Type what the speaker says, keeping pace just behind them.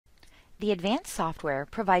The advanced software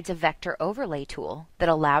provides a vector overlay tool that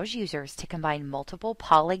allows users to combine multiple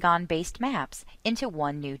polygon-based maps into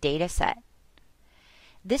one new dataset.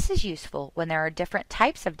 This is useful when there are different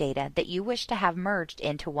types of data that you wish to have merged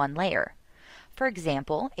into one layer. For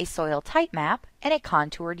example, a soil type map and a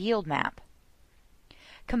contoured yield map.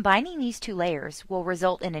 Combining these two layers will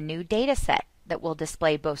result in a new dataset that will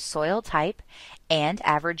display both soil type and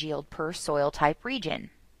average yield per soil type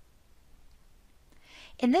region.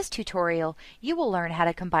 In this tutorial, you will learn how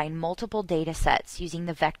to combine multiple datasets using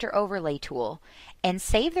the Vector Overlay tool and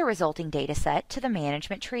save the resulting dataset to the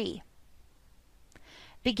management tree.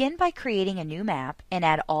 Begin by creating a new map and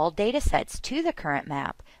add all datasets to the current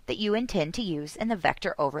map that you intend to use in the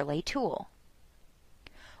Vector Overlay tool.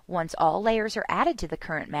 Once all layers are added to the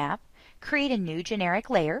current map, create a new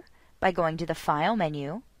generic layer by going to the File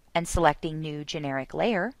menu and selecting New Generic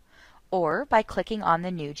Layer, or by clicking on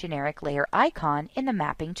the New Generic Layer icon in the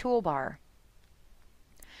Mapping toolbar.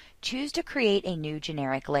 Choose to create a new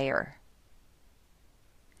generic layer.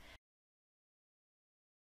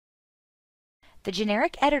 The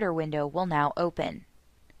Generic Editor window will now open.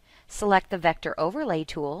 Select the Vector Overlay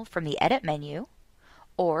tool from the Edit menu,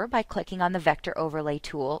 or by clicking on the Vector Overlay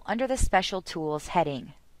tool under the Special Tools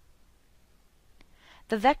heading.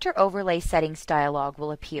 The Vector Overlay Settings dialog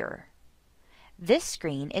will appear. This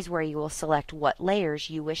screen is where you will select what layers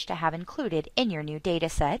you wish to have included in your new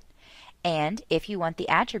dataset, and if you want the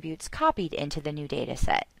attributes copied into the new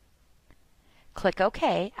dataset. Click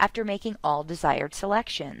OK after making all desired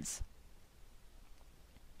selections.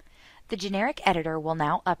 The Generic Editor will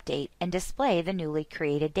now update and display the newly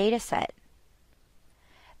created dataset.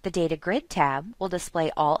 The Data Grid tab will display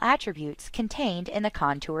all attributes contained in the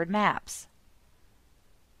contoured maps.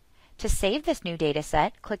 To save this new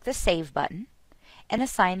dataset, click the Save button and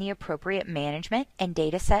assign the appropriate management and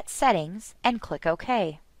dataset settings and click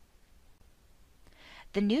OK.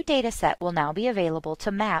 The new dataset will now be available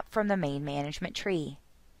to map from the main management tree.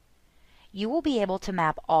 You will be able to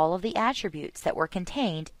map all of the attributes that were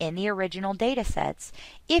contained in the original datasets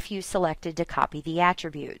if you selected to copy the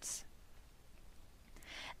attributes.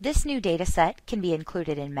 This new dataset can be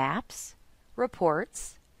included in maps,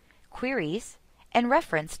 reports, queries, and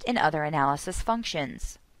referenced in other analysis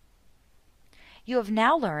functions. You have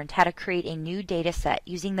now learned how to create a new dataset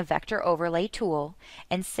using the Vector Overlay tool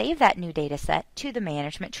and save that new dataset to the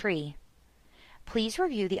management tree. Please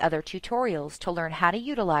review the other tutorials to learn how to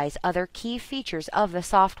utilize other key features of the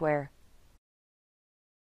software.